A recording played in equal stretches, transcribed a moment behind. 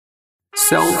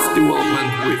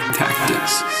Self-development with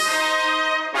tactics.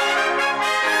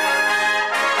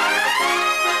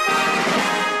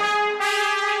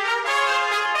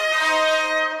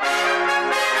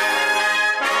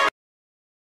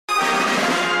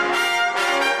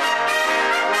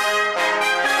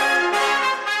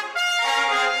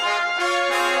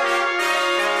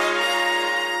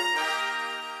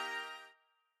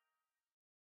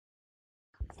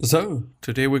 So,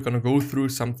 today we're gonna go through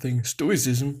something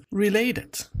Stoicism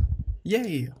related.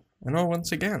 Yay!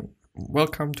 Once again,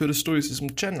 welcome to the Stoicism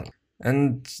channel.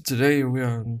 And today we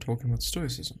are talking about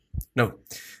Stoicism.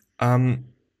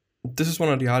 This is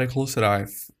one of the articles that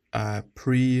I've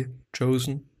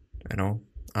pre-chosen.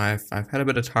 I've had a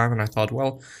bit of time and I thought,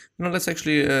 well, let's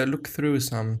actually look through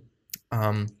some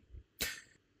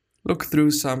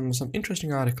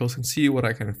interesting articles and see what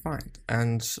I can find.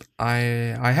 And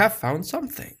I have found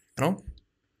something,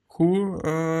 Who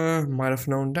might have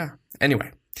known that?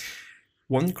 Anyway,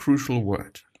 one crucial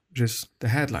word, which is the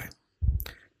headline.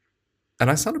 And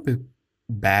I sound a bit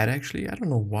bad, actually. I don't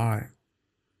know why.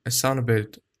 I sound a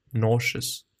bit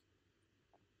nauseous,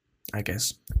 I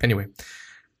guess. Anyway,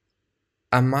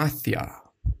 amathia,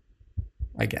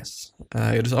 I guess.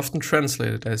 It is often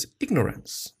translated as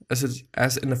ignorance, as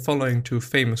in the following two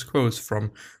famous quotes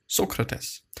from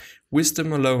Socrates.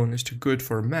 Wisdom alone is too good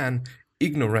for a man,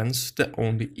 ignorance the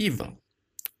only evil.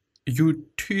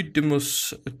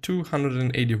 Euthydemus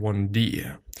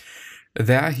 281d.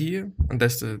 There here, and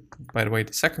that's by the way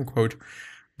the second quote,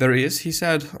 there is, he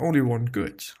said, only one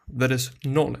good, that is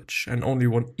knowledge, and only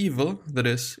one evil, that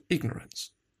is ignorance.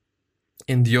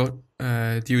 In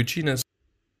Diogenes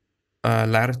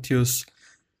Laertius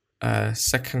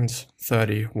 2nd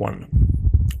 31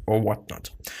 or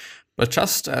whatnot. But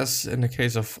just as in the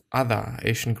case of other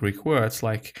ancient Greek words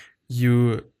like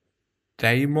eudaimonia,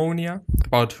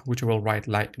 about which I will write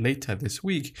later this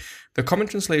week, the common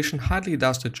translation hardly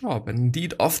does the job and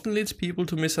indeed often leads people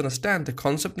to misunderstand the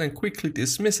concept and quickly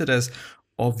dismiss it as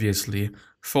obviously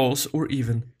false or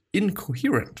even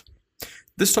incoherent.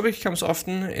 This topic comes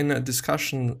often in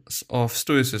discussions of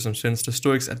Stoicism, since the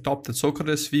Stoics adopted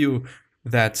Socrates' view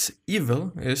that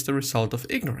evil is the result of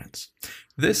ignorance.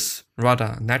 This,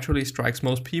 rather naturally, strikes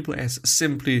most people as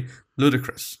simply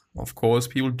ludicrous. Of course,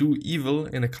 people do evil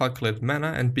in a calculated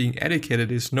manner, and being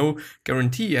educated is no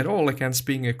guarantee at all against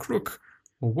being a crook,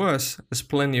 or worse, as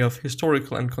plenty of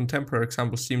historical and contemporary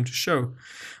examples seem to show.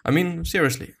 I mean,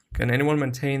 seriously, can anyone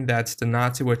maintain that the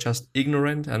Nazis were just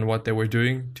ignorant and what they were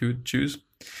doing to Jews?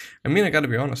 I mean, I gotta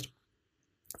be honest.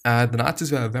 The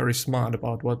Nazis were very smart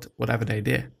about whatever they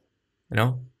did.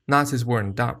 Nazis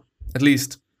weren't dumb. At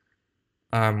least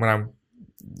when I'm,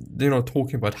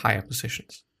 talking about higher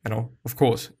positions. Of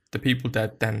course, the people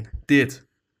that then did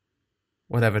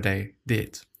whatever they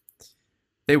did,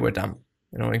 they were dumb.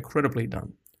 Incredibly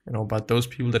dumb. But those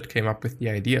people that came up with the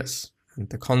ideas and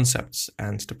the concepts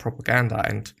and the propaganda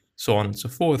and so on and so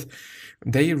forth,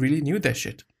 they really knew their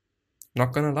shit.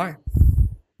 Not gonna lie.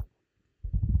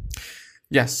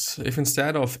 Yes, if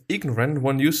instead of ignorant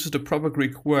one uses the proper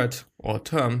Greek word or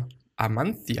term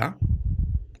amanthia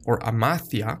or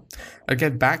amathia, I'll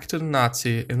get back to the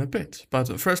Nazi in a bit.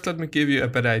 But first let me give you a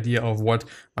better idea of what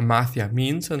amathia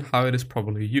means and how it is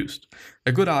properly used.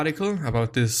 A good article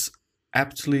about this,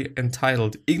 aptly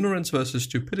entitled Ignorance versus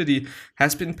Stupidity,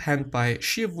 has been penned by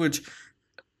Shearwood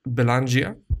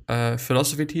Belanger, a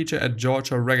philosophy teacher at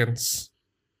Georgia Regents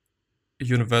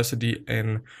University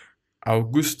in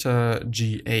Augusta,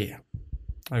 GA.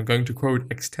 I'm going to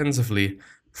quote extensively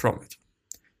from it.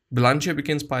 Belanger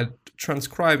begins by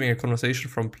transcribing a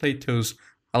conversation from Plato's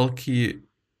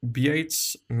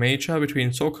Alcibiades Major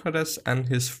between Socrates and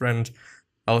his friend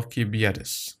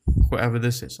Alcibiades, whoever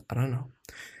this is, I don't know.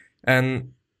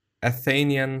 An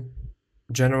Athenian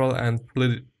general and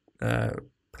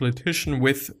politician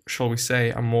with, shall we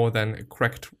say, a more than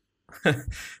correct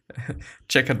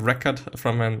checkered record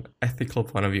from an ethical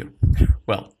point of view.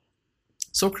 Well,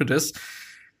 Socrates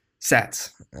said,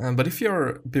 but if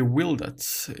you're bewildered,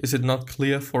 is it not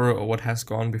clear for what has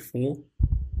gone before,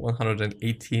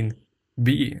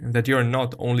 118b, that you're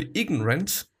not only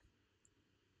ignorant,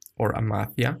 or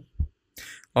amathia,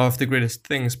 of the greatest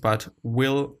things, but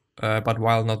while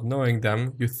not knowing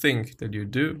them, you think that you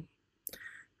do?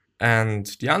 And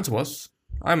the answer was,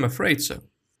 I'm afraid so.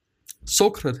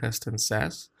 Socrates then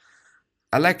says,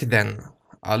 Alack then,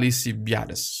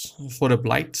 Alcibiades, for the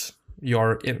blight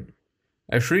you're in.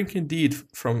 I shrink indeed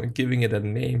from giving it a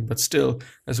name, but still,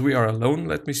 as we are alone,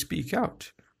 let me speak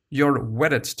out. You're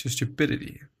wedded to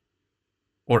stupidity.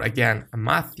 Or again,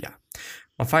 amathia.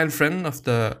 My fine friend of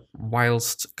the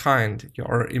vilest kind, you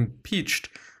are impeached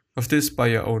of this by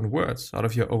your own words, out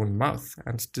of your own mouth.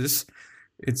 And this,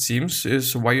 it seems,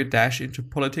 is why you dash into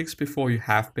politics before you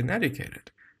have been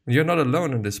educated. And you're not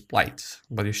alone in this plight,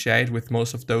 but you share it with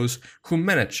most of those who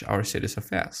manage our city's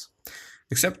affairs,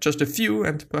 except just a few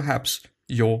and perhaps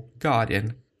your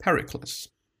guardian, Pericles.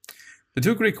 The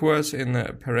two Greek words in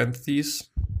parentheses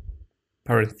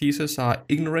are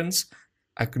ignorance,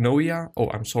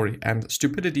 and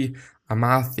stupidity,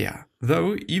 amathia,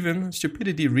 though even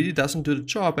stupidity really doesn't do the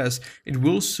job, as it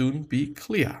will soon be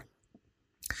clear.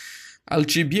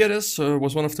 Alcibiades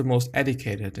was one of the most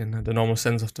educated, in the normal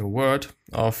sense of the word,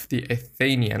 of the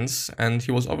Athenians, and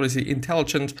he was obviously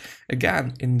intelligent,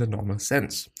 again in the normal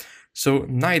sense. So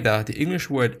neither the English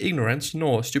word ignorance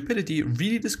nor stupidity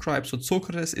really describes what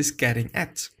Socrates is getting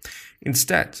at.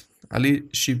 Instead,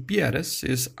 Alcibiades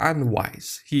is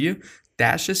unwise. He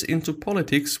dashes into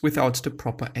politics without the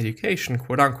proper education,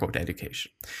 quote-unquote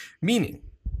education. Meaning,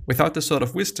 without the sort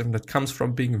of wisdom that comes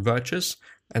from being virtuous,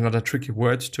 another tricky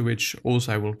word to which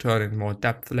also I will turn in more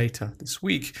depth later this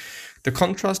week, the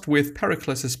contrast with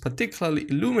Pericles is particularly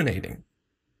illuminating.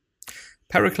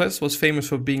 Pericles was famous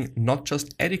for being not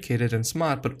just educated and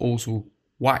smart, but also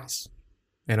wise.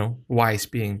 Wise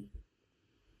being,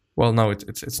 well, no,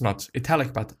 it's not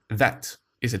italic, but that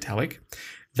is italic.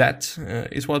 That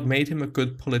is what made him a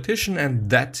good politician, and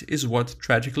that is what,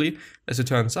 tragically, as it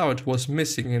turns out, was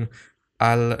missing in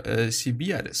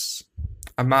Alcibiades.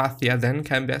 Amathia then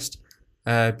can best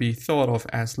be thought of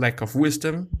as lack of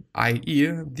wisdom, i.e.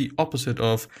 the opposite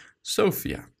of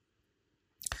Sophia.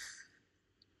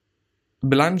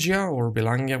 Belangia or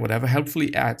Belangia, whatever,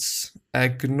 helpfully adds,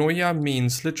 agnoia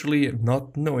means literally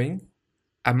not knowing,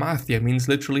 amathia means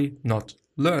literally not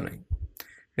learning.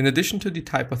 In addition to the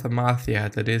type of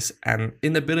amathia that is an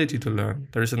inability to learn,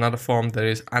 there is another form that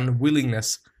is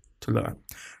unwillingness to learn.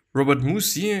 Robert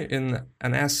Musi, in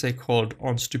an essay called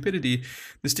On Stupidity,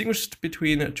 distinguished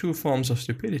between two forms of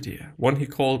stupidity. One he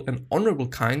called an honorable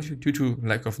kind due to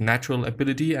lack of natural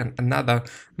ability, and another,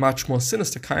 much more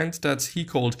sinister kind, that he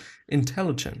called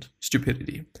intelligent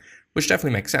stupidity. Which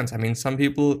definitely makes sense. I mean, some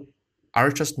people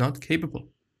are just not capable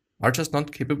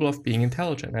of being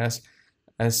intelligent, as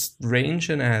strange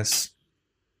and as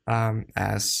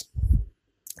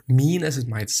mean as it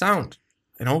might sound,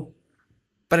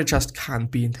 but it just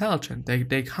can't be intelligent.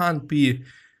 They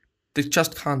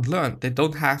just can't learn. They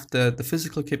don't have the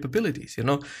physical capabilities,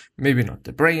 maybe not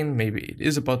the brain, maybe it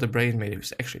is about the brain, maybe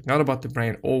it's actually not about the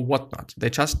brain or whatnot. They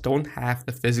just don't have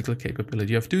the physical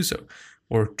capability of do so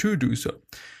or to do so.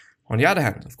 On the other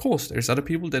hand, of course, there's other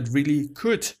people that really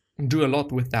could do a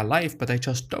lot with their life, but they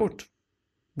just don't.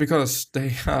 Because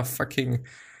they are fucking,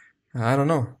 I don't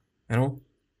know,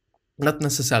 not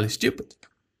necessarily stupid,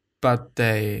 but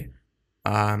they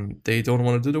don't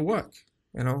want to do the work,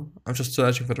 I'm just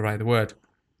searching for the right word.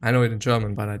 I know it in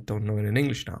German, but I don't know it in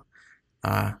English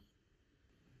now.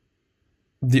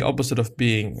 The opposite of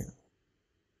being,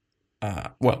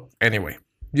 well, anyway,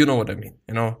 you know what I mean,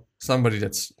 somebody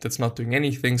that's not doing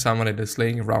anything, somebody that's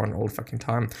laying around all fucking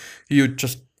time. You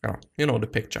just, you know the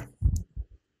picture.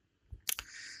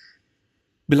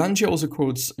 Belangia also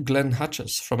quotes Glenn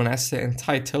Hutchins from an essay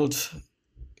entitled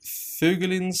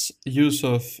Voegelin's use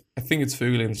of, I think it's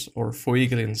Voegelin's or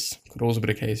Voegelin's, could also be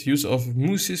the case, use of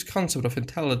Musi's concept of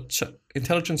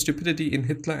intelligent stupidity in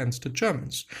Hitler and the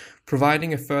Germans,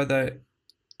 providing a further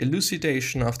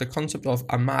elucidation of the concept of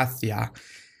amathia,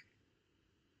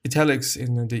 italics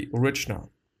in the original.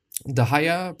 The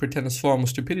higher pretentious form of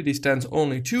stupidity stands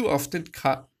only too often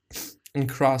in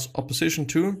crass opposition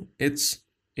to its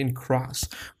in crass.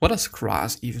 What does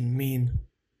crass even mean?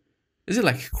 Is it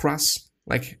like crass,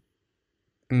 like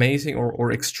amazing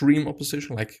or extreme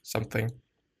opposition, like something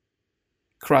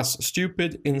crass,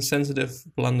 stupid, insensitive,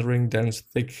 blundering, dense,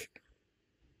 thick,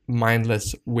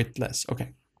 mindless, witless?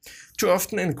 Okay. Too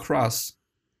often in crass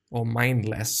or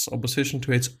mindless opposition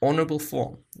to its honorable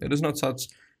form.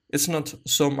 It's not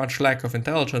so much lack of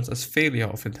intelligence as failure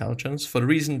of intelligence, for the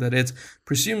reason that it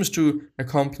presumes to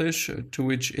accomplish to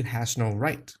which it has no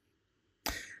right.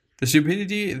 The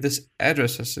stupidity this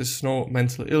addresses is no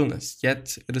mental illness,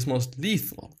 yet it is most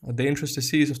lethal, a dangerous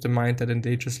disease of the mind that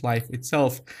endangers life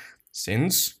itself,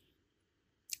 since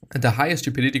the higher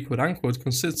stupidity, quote-unquote,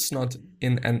 consists not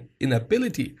in an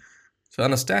inability to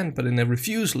understand, but in a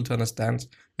refusal to understand.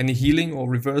 Any healing or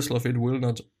reversal of it will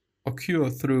not occur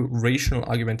through rational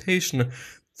argumentation,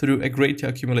 through a greater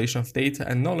accumulation of data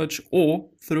and knowledge, or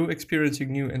through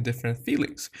experiencing new and different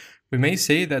feelings. We may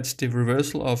say that the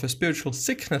reversal of a spiritual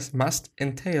sickness must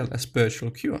entail a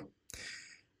spiritual cure.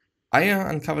 I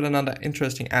uncovered another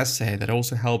interesting essay that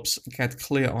also helps get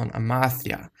clear on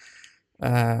amathia.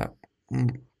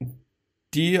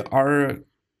 D.R.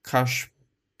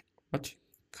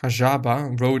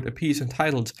 Kajaba wrote a piece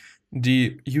entitled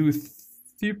 "The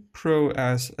Euthyphro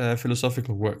as a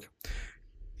Philosophical Work,"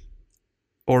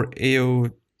 or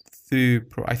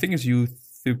Euthyphro. I think it's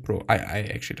Euthyphro. I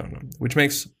actually don't know. Which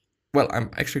makes, well, I'm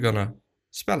actually gonna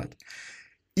spell it.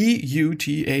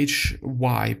 Euthyphro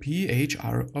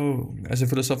as a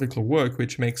philosophical work,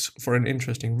 which makes for an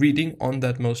interesting reading on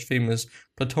that most famous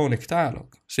Platonic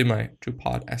dialogue. See my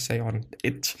two-part essay on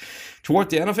it. Toward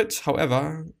the end of it,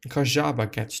 however, Kajaba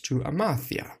gets to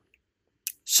Amathia.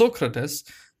 Socrates'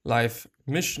 life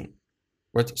mission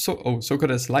was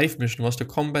to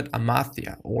combat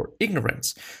Amathia, or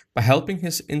ignorance, by helping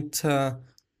his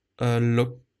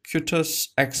interlocutors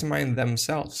examine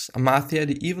themselves. Amathia,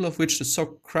 the evil of which the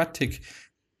Socratic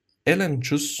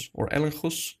Elenchus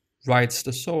writes,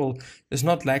 the soul is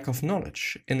not lack of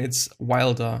knowledge in its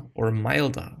wilder or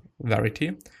milder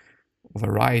variety.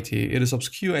 It is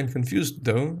obscure and confused,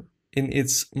 though, in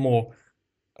its more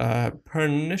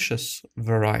pernicious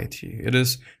variety. It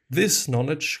is this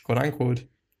knowledge, quote unquote,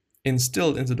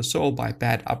 instilled into the soul by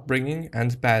bad upbringing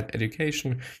and bad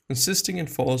education, consisting in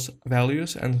false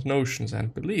values and notions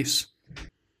and beliefs.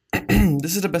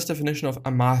 This is the best definition of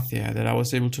Amathia that I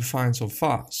was able to find so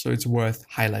far, so it's worth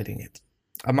highlighting it.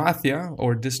 Amathia,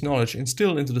 or this knowledge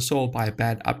instilled into the soul by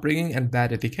bad upbringing and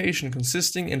bad education,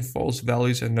 consisting in false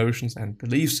values and notions and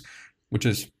beliefs, which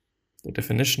is the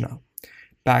definition now.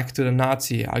 Back to the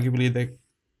Nazi, arguably the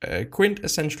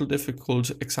quintessential difficult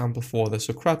example for the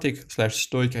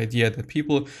Socratic/Stoic idea that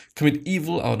people commit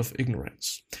evil out of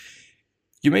ignorance.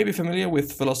 You may be familiar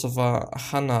with philosopher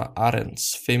Hannah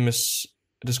Arendt's famous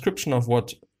description of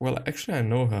what, well, actually I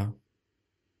know her.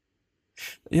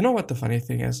 You know what the funny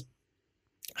thing is?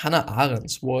 Hannah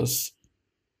Arendt was,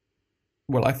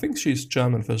 well, I think she's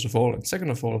German, first of all, and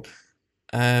second of all,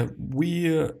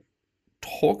 we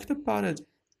talked about it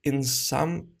in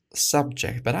some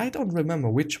subject, but I don't remember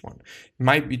which one. It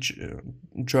might be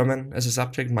German as a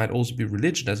subject, might also be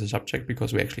religion as a subject,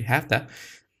 because we actually have that,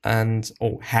 and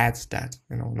had that.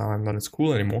 Now I'm not at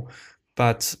school anymore,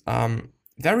 but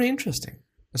very interesting.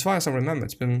 As far as I remember,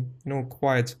 it's been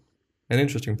quite an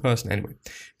interesting person anyway.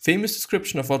 Famous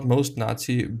description of what most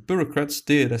Nazi bureaucrats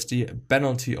did as the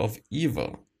penalty of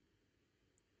evil.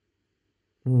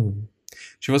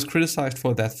 She was criticized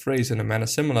for that phrase in a manner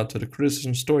similar to the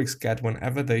criticism Stoics get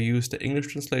whenever they use the English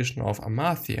translation of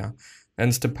Amathia,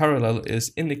 and the parallel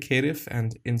is indicative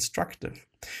and instructive.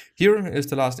 Here is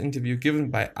the last interview given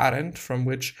by Arendt, from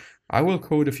which I will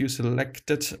quote a few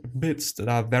selected bits that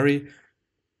are very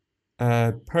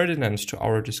pertinent to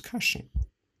our discussion.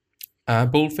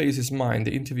 Boldface is mine.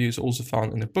 The interview is also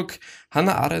found in the book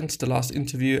Hannah Arendt, The Last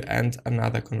Interview and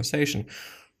Another Conversation,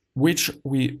 which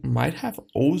we might have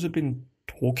also been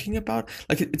talking about.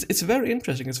 Like it's very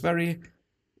interesting. It's very,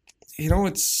 it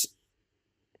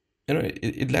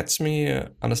lets me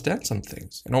understand some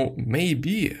things.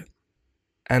 Maybe,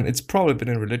 and it's probably been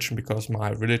in religion because my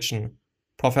religion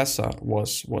professor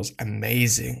was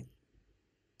amazing.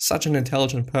 Such an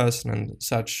intelligent person and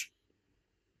such,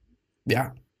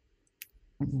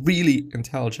 really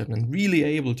intelligent and really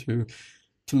able to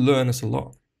learn us a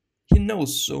lot. He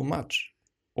knows so much,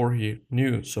 or he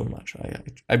knew so much.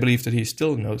 I believe that he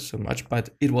still knows so much, but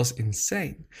it was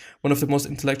insane. One of the most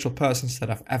intellectual persons that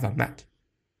I've ever met,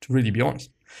 to really be honest.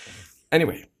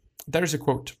 Anyway, there is a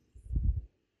quote.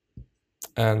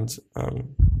 And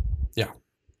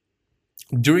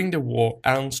during the war,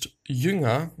 Ernst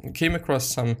Jünger came across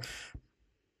some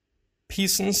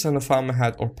peasants and a farmer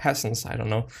had, or peasants, I don't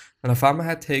know, and a farmer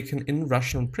had taken in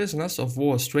Russian prisoners of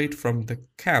war straight from the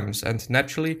camps, and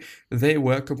naturally they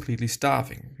were completely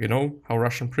starving. You know how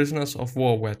Russian prisoners of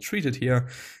war were treated here,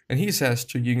 and he says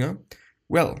to Jünger,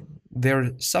 well,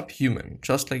 they're subhuman,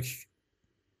 just like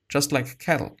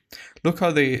cattle. Look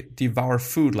how they devour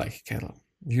food like cattle.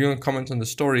 Jünger comments on the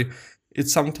story,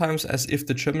 it's sometimes as if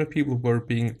the German people were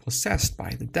being possessed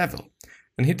by the devil.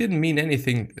 And he didn't mean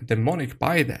anything demonic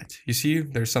by that. You see,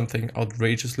 there's something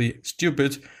outrageously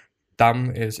stupid,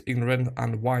 dumb is ignorant,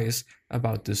 unwise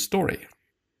about this story.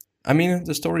 I mean,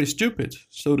 the story is stupid,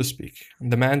 so to speak.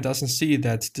 And the man doesn't see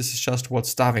that this is just what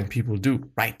starving people do,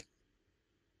 right?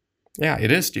 Yeah,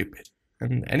 it is stupid.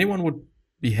 And anyone would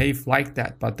behave like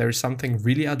that, but there's something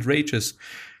really outrageous.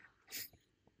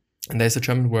 And there's a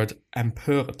German word,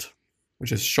 empört,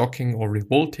 which is shocking or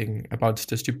revolting about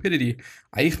the stupidity.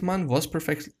 Eichmann was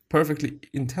perfectly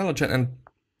intelligent, and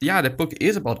the book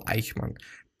is about Eichmann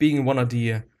being one of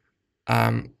the,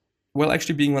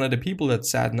 being one of the people that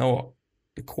said no,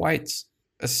 quite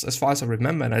as far as I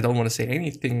remember, and I don't want to say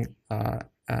anything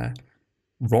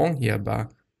wrong here,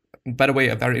 but by the way,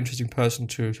 a very interesting person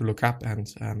to look up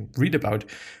and read about.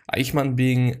 Eichmann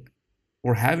being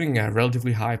or having a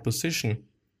relatively high position,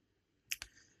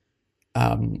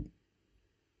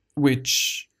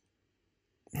 which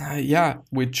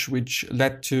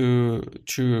led to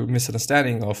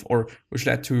misunderstanding of, or which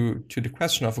led to the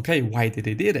question of, okay, why did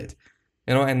he did it?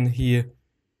 And he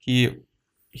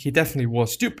definitely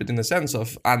was stupid in the sense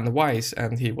of unwise,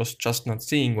 and he was just not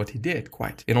seeing what he did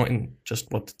quite, in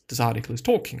just what this article is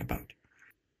talking about.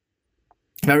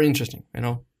 Very interesting,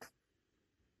 Well,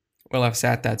 I've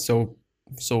said that so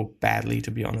badly, to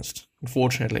be honest,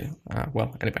 unfortunately.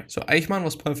 Well, anyway, so Eichmann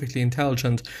was perfectly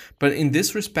intelligent, but in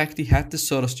this respect, he had this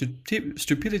sort of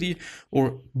stupidity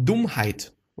or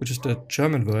Dummheit, which is the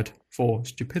German word for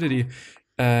stupidity,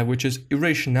 which is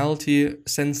irrationality,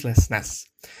 senselessness.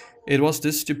 It was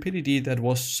this stupidity that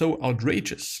was so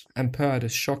outrageous,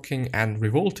 absurd, shocking, and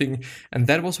revolting, and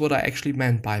that was what I actually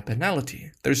meant by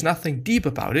banality. There's nothing deep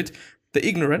about it, the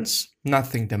ignorance,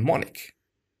 nothing demonic.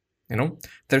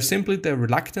 There's simply the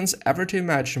reluctance ever to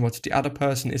imagine what the other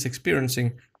person is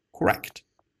experiencing correct.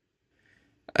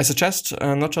 I suggest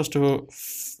not just to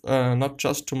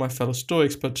my fellow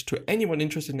Stoics, but to anyone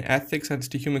interested in ethics and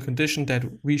the human condition, that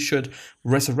we should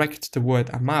resurrect the word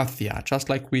amathia, just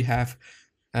like we have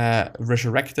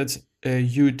resurrected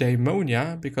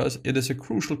eudaimonia, because it is a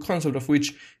crucial concept of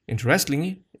which,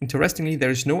 interestingly,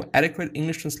 there is no adequate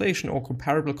English translation or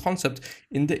comparable concept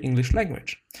in the English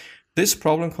language. This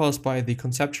problem caused by the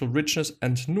conceptual richness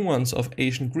and nuance of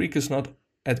ancient Greek is not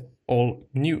at all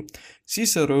new.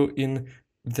 Cicero in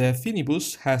De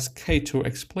Finibus has Cato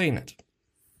explain it.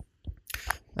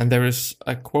 And there is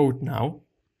a quote now.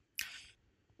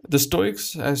 The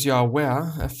Stoics, as you are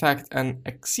aware, affect an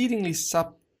exceedingly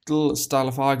subtle style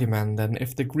of argument, and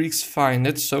if the Greeks find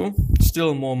it so,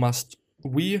 still more must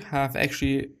we who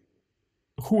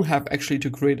have actually to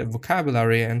create a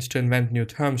vocabulary and to invent new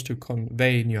terms to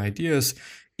convey new ideas.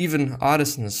 Even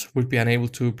artisans would be unable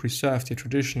to preserve the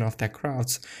tradition of their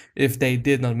crafts if they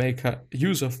did not make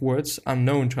use of words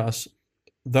unknown to us,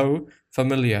 though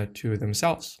familiar to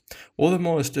themselves. All the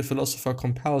more is the philosopher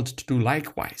compelled to do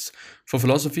likewise, for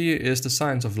philosophy is the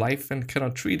science of life and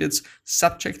cannot treat its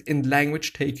subject in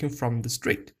language taken from the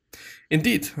street.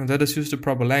 Indeed, let us use the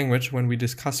proper language when we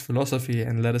discuss philosophy,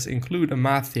 and let us include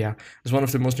amathia as one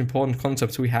of the most important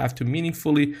concepts we have to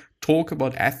meaningfully talk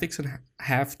about ethics and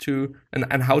how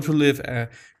to live a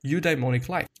eudaimonic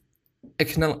life.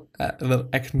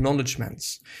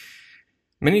 Acknowledgements.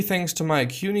 Many thanks to my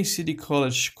CUNY City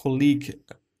College colleague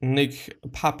Nick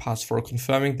Papas for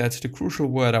confirming that the crucial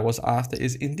word I was after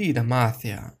is indeed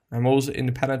amathia. I'm also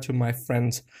indebted to my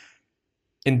friend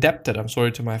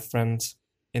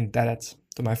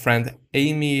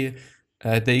Amy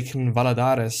Dakin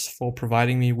Valadares for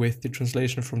providing me with the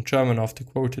translation from German of the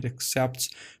quoted excerpts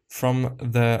from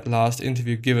the last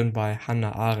interview given by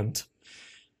Hannah Arendt.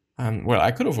 Well,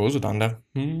 I could have also done that,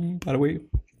 by the way.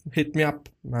 Hit me up,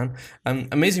 man.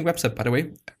 Amazing website, by the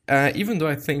way. Even though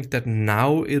I think that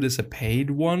now it is a paid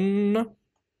one.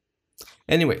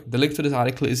 Anyway, the link to this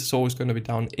article is always going to be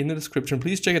down in the description.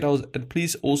 Please check it out, and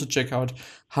please also check out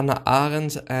Hannah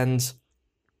Arendt and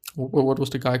what was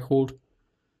the guy called?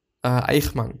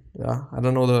 Eichmann. Yeah, I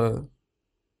don't know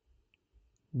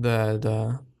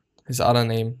his other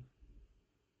name.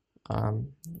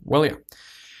 Well, yeah.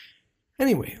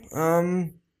 Anyway,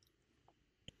 I'm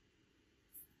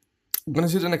gonna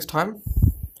see you the next time.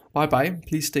 Bye bye.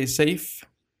 Please stay safe,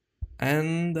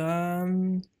 and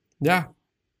yeah.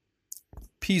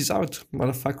 Peace out,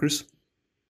 motherfuckers.